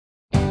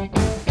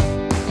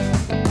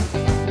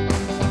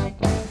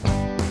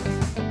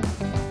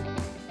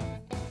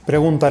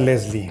Pregunta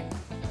Leslie: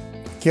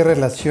 ¿qué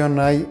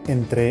relación hay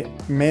entre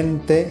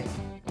mente,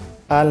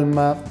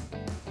 alma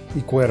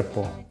y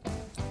cuerpo?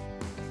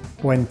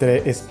 O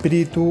entre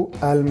espíritu,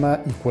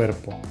 alma y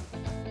cuerpo.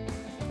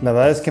 La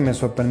verdad es que me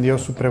sorprendió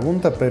su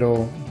pregunta,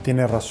 pero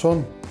tiene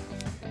razón.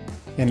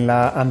 En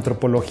la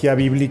antropología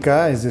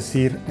bíblica, es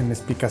decir, en la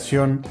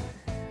explicación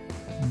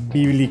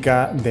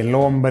bíblica del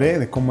hombre,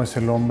 de cómo es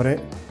el hombre,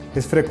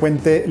 es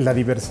frecuente la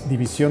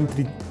división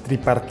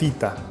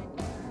tripartita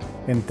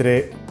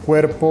entre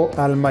cuerpo,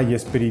 alma y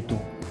espíritu.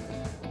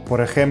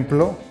 Por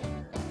ejemplo,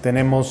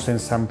 tenemos en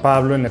San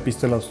Pablo, en la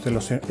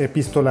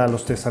epístola a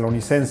los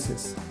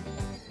tesalonicenses: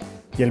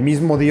 y el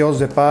mismo Dios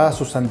de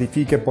paz os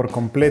santifique por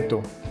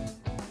completo,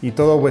 y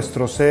todo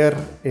vuestro ser,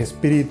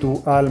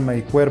 espíritu, alma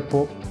y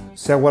cuerpo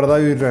sea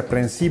guardado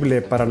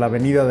irreprensible para la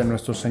venida de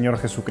nuestro Señor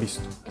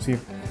Jesucristo. Es decir,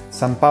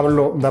 San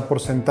Pablo da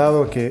por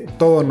sentado que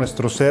todo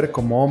nuestro ser,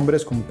 como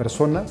hombres, como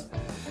personas,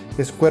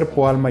 es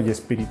cuerpo, alma y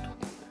espíritu.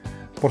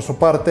 Por su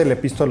parte, el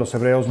epístola a los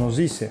Hebreos nos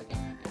dice: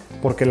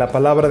 porque la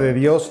palabra de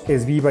Dios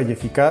es viva y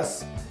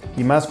eficaz,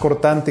 y más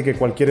cortante que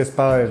cualquier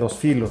espada de dos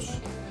filos,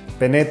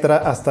 penetra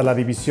hasta la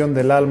división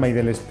del alma y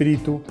del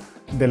espíritu,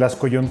 de las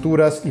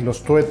coyunturas y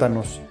los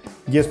tuétanos,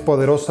 y es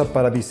poderosa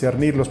para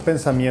discernir los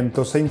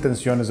pensamientos e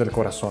intenciones del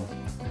corazón.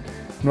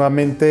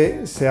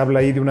 Nuevamente se habla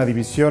ahí de una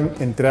división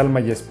entre alma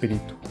y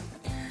espíritu.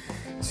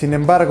 Sin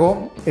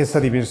embargo, esa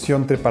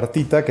división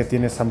tripartita que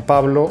tiene San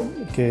Pablo,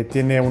 que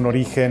tiene un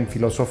origen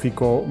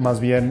filosófico más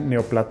bien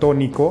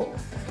neoplatónico,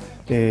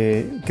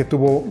 que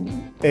tuvo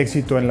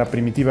éxito en la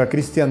primitiva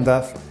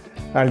cristiandad,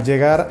 al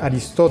llegar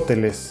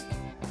Aristóteles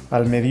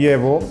al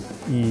medievo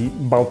y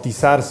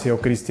bautizarse o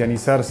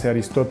cristianizarse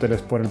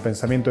Aristóteles por el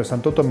pensamiento de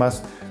Santo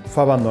Tomás,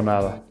 fue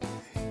abandonada.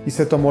 Y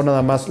se tomó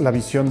nada más la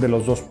visión de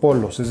los dos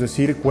polos, es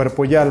decir,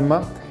 cuerpo y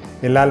alma,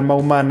 el alma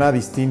humana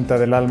distinta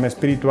del alma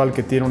espiritual,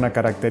 que tiene una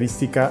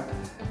característica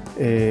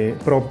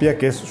propia,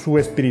 que es su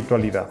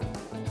espiritualidad.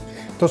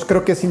 Entonces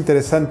creo que es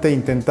interesante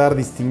intentar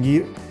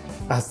distinguir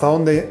hasta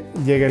dónde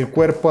llega el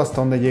cuerpo, hasta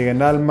dónde llega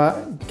el alma,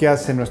 qué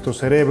hace nuestro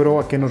cerebro,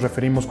 a qué nos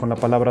referimos con la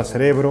palabra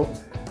cerebro,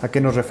 a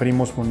qué nos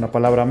referimos con la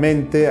palabra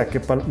mente, a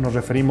qué nos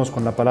referimos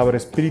con la palabra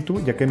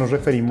espíritu y a qué nos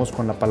referimos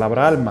con la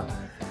palabra alma.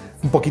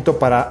 Un poquito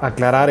para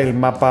aclarar el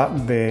mapa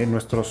de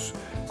nuestros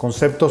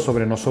conceptos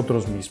sobre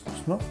nosotros mismos,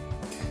 ¿no?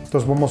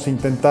 Entonces vamos a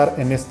intentar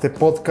en este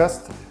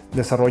podcast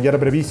desarrollar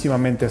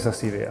brevísimamente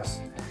esas ideas.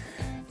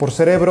 Por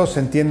cerebro se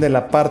entiende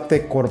la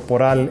parte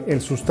corporal, el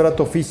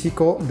sustrato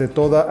físico de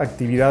toda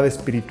actividad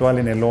espiritual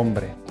en el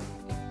hombre.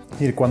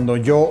 Y cuando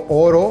yo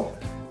oro,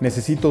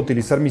 necesito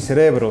utilizar mi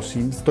cerebro. Si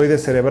estoy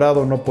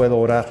descerebrado, no puedo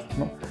orar,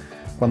 ¿no?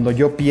 Cuando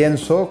yo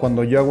pienso,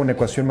 cuando yo hago una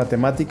ecuación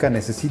matemática,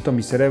 necesito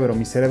mi cerebro.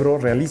 Mi cerebro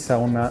realiza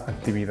una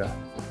actividad.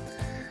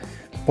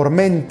 Por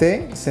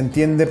mente se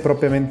entiende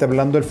propiamente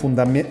hablando el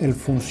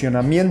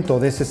funcionamiento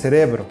de ese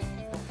cerebro.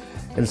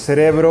 El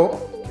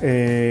cerebro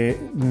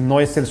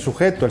no es el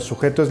sujeto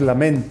es la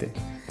mente.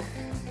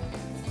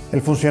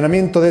 El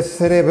funcionamiento de ese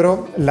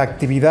cerebro, la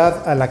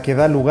actividad a la que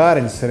da lugar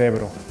el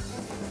cerebro.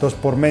 Entonces,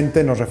 por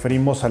mente nos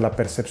referimos a la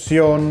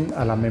percepción,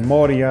 a la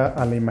memoria,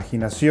 a la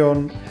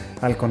imaginación,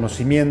 al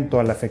conocimiento,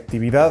 a la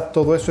afectividad.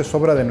 Todo eso es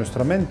obra de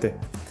nuestra mente,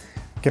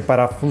 que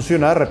para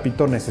funcionar,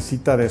 repito,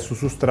 necesita de su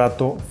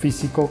sustrato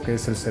físico, que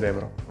es el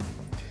cerebro.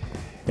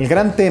 El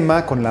gran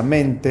tema con la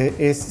mente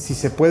es si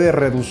se puede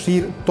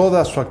reducir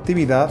toda su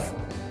actividad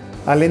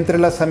al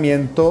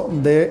entrelazamiento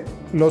de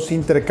los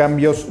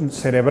intercambios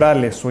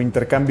cerebrales o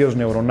intercambios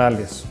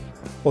neuronales,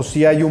 o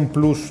si hay un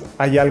plus,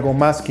 hay algo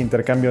más que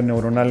intercambios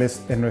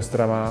neuronales en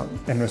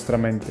nuestra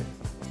mente.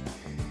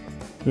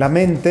 La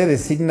mente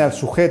designa al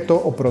sujeto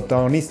o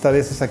protagonista de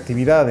esas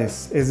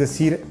actividades, es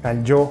decir,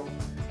 al yo,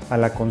 a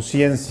la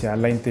conciencia, a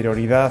la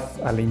interioridad,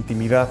 a la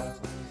intimidad.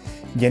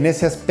 Y en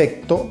ese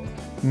aspecto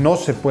no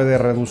se puede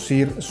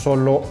reducir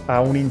solo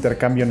a un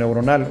intercambio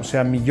neuronal. O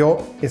sea, mi yo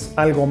es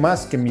algo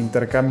más que mi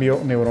intercambio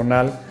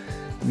neuronal,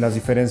 las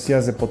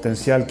diferencias de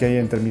potencial que hay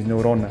entre mis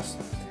neuronas.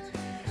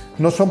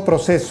 No son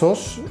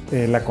procesos,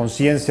 la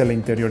conciencia, la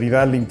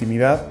interioridad, la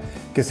intimidad,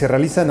 que se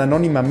realizan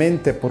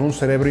anónimamente por un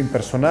cerebro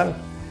impersonal,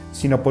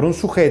 sino por un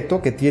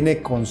sujeto que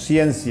tiene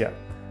conciencia,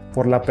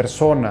 por la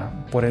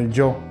persona, por el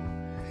yo.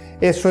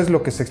 Eso es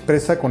lo que se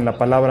expresa con la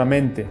palabra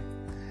mente.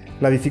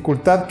 La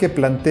dificultad que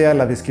plantea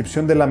la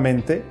descripción de la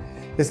mente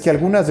es que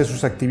algunas de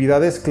sus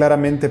actividades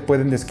claramente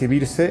pueden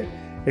describirse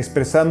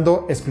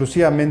expresando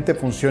exclusivamente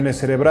funciones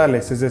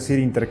cerebrales, es decir,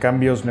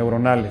 intercambios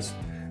neuronales,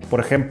 por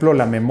ejemplo,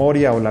 la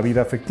memoria o la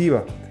vida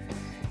afectiva,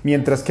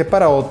 mientras que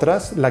para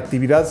otras la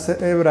actividad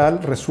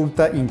cerebral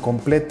resulta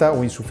incompleta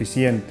o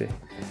insuficiente,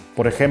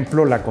 por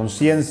ejemplo, la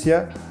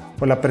conciencia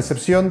o la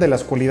percepción de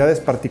las cualidades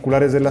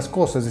particulares de las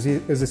cosas,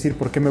 es decir,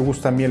 por qué me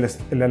gusta a mí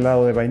el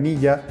helado de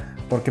vainilla,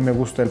 por qué me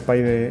gusta el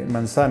pay de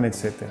manzana,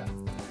 etc.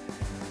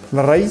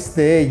 La raíz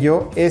de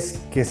ello es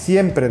que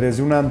siempre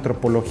desde una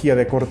antropología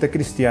de corte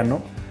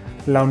cristiano,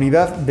 la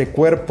unidad de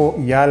cuerpo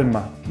y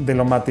alma, de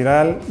lo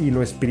material y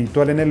lo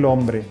espiritual en el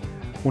hombre,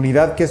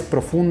 unidad que es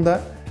profunda,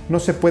 no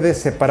se puede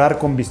separar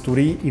con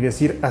bisturí y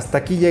decir hasta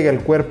aquí llega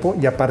el cuerpo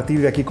y a partir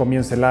de aquí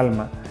comienza el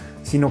alma,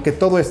 sino que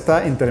todo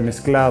está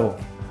entremezclado,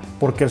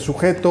 porque el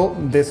sujeto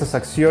de esas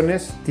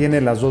acciones tiene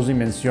las dos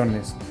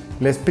dimensiones,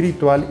 la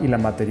espiritual y la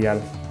material.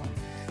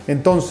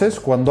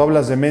 Entonces, cuando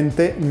hablas de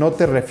mente, no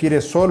te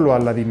refieres solo a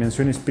la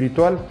dimensión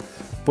espiritual,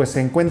 pues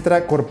se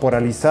encuentra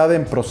corporalizada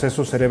en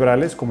procesos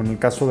cerebrales, como en el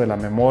caso de la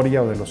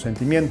memoria o de los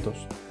sentimientos.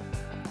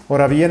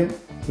 Ahora bien,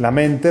 la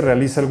mente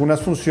realiza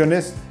algunas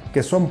funciones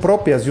que son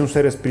propias de un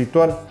ser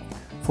espiritual,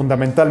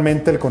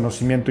 fundamentalmente el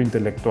conocimiento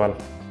intelectual,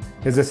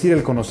 es decir,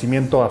 el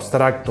conocimiento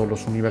abstracto,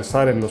 los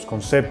universales, los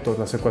conceptos,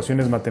 las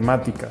ecuaciones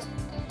matemáticas,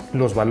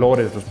 los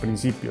valores, los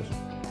principios.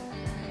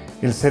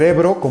 El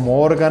cerebro,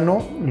 como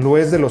órgano, lo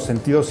es de los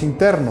sentidos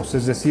internos,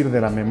 es decir,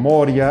 de la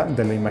memoria,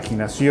 de la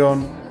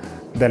imaginación,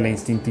 de la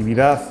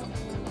instintividad,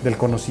 del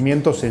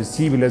conocimiento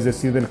sensible, es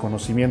decir, del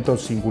conocimiento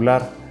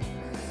singular.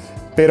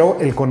 Pero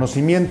el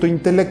conocimiento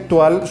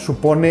intelectual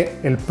supone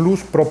el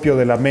plus propio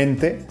de la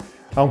mente,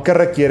 aunque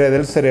requiere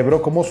del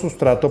cerebro como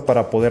sustrato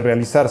para poder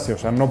realizarse. O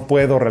sea, no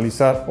puedo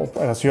realizar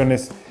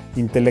operaciones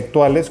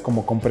intelectuales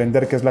como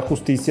comprender qué es la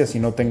justicia si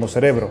no tengo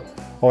cerebro.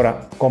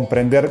 Ahora,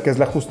 comprender qué es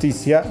la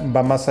justicia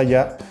va más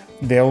allá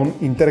de un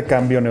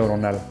intercambio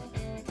neuronal.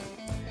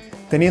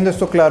 Teniendo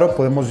esto claro,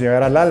 podemos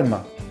llegar al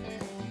alma.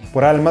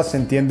 Por alma se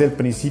entiende el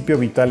principio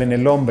vital en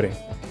el hombre,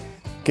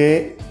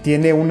 que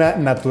tiene una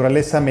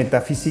naturaleza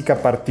metafísica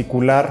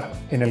particular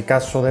en el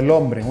caso del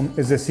hombre,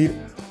 es decir,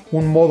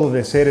 un modo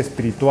de ser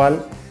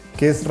espiritual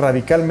que es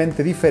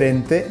radicalmente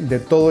diferente de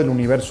todo el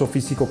universo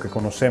físico que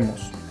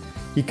conocemos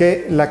y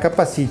que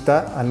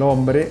capacita al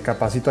hombre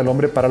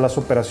para las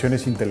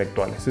operaciones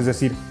intelectuales. Es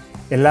decir,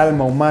 el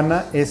alma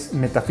humana es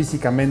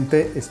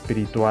metafísicamente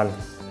espiritual,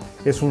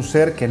 es un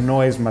ser que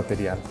no es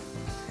material.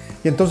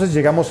 Y entonces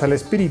llegamos al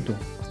espíritu.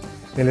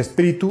 El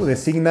espíritu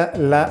designa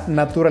la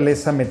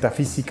naturaleza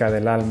metafísica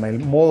del alma,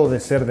 el modo de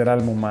ser del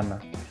alma humana.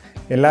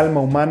 El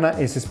alma humana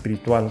es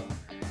espiritual.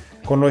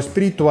 Con lo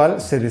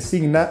espiritual se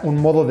designa un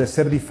modo de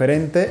ser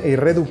diferente e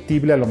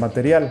irreductible a lo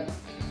material.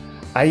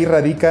 Ahí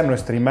radica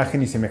nuestra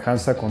imagen y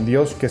semejanza con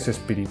Dios, que es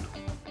espíritu.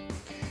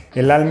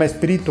 El alma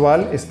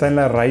espiritual está en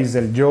la raíz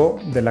del yo,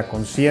 de la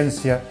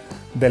conciencia,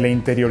 de la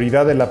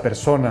interioridad de la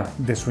persona,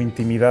 de su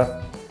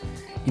intimidad.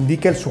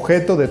 Indica el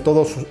sujeto de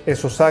todos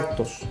esos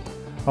actos,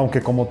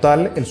 aunque como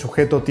tal el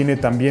sujeto tiene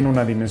también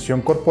una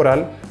dimensión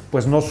corporal,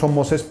 pues no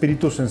somos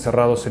espíritus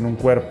encerrados en un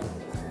cuerpo.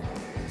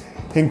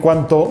 En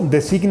cuanto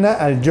designa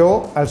al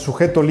yo, al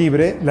sujeto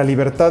libre, la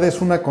libertad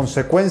es una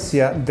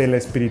consecuencia de la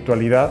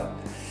espiritualidad.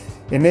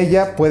 En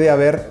ella puede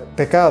haber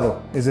pecado,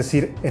 es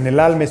decir, en el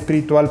alma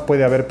espiritual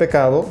puede haber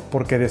pecado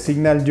porque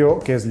designa al yo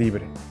que es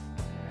libre.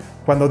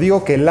 Cuando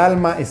digo que el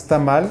alma está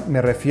mal,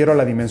 me refiero a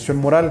la dimensión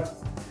moral,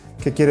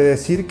 que quiere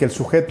decir que el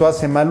sujeto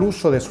hace mal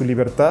uso de su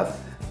libertad,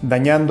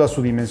 dañando a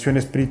su dimensión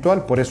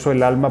espiritual, por eso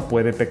el alma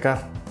puede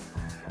pecar.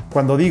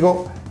 Cuando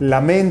digo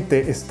la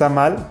mente está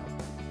mal,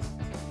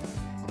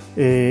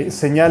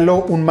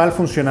 señalo un mal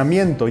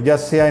funcionamiento, ya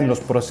sea en los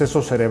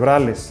procesos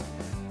cerebrales,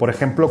 por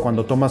ejemplo,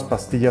 cuando tomas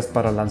pastillas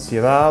para la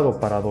ansiedad o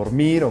para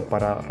dormir o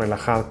para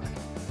relajarte.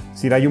 Es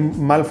decir, hay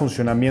un mal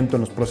funcionamiento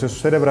en los procesos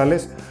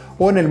cerebrales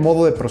o en el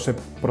modo de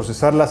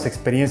procesar las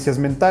experiencias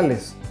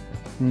mentales.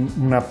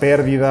 Una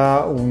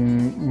pérdida,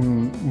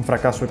 un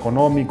fracaso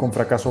económico, un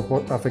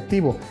fracaso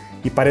afectivo.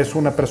 Y para eso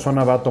una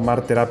persona va a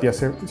tomar terapia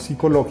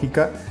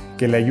psicológica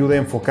que le ayude a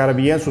enfocar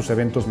bien sus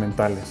eventos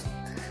mentales.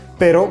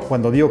 Pero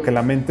cuando digo que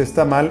la mente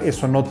está mal,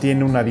 eso no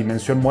tiene una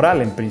dimensión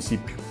moral en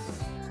principio.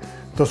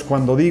 Entonces,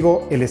 cuando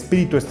digo el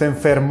espíritu está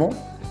enfermo,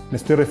 me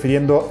estoy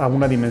refiriendo a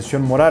una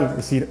dimensión moral, es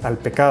decir, al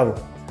pecado.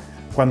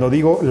 Cuando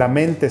digo la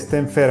mente está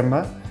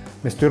enferma,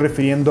 me estoy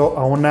refiriendo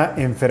a una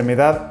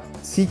enfermedad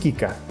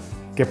psíquica,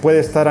 que puede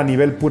estar a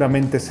nivel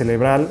puramente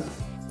cerebral,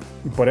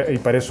 y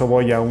para eso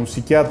voy a un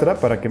psiquiatra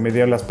para que me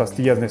dé las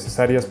pastillas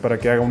necesarias para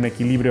que haga un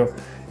equilibrio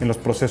en los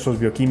procesos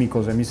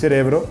bioquímicos de mi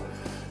cerebro,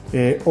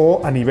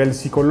 o a nivel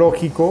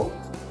psicológico,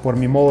 por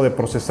mi modo de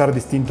procesar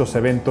distintos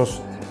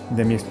eventos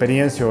de mi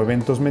experiencia o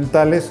eventos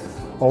mentales,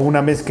 o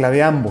una mezcla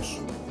de ambos.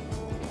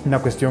 Una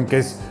cuestión que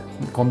es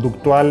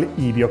conductual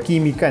y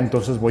bioquímica,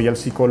 entonces voy al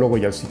psicólogo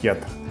y al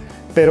psiquiatra.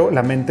 Pero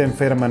la mente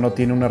enferma no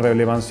tiene una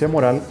relevancia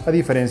moral, a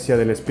diferencia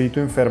del espíritu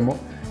enfermo,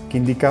 que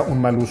indica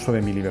un mal uso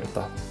de mi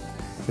libertad.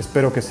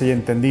 Espero que se haya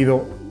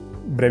entendido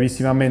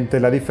brevísimamente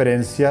la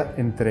diferencia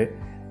entre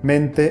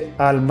mente,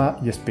 alma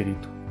y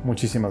espíritu.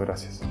 Muchísimas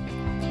gracias.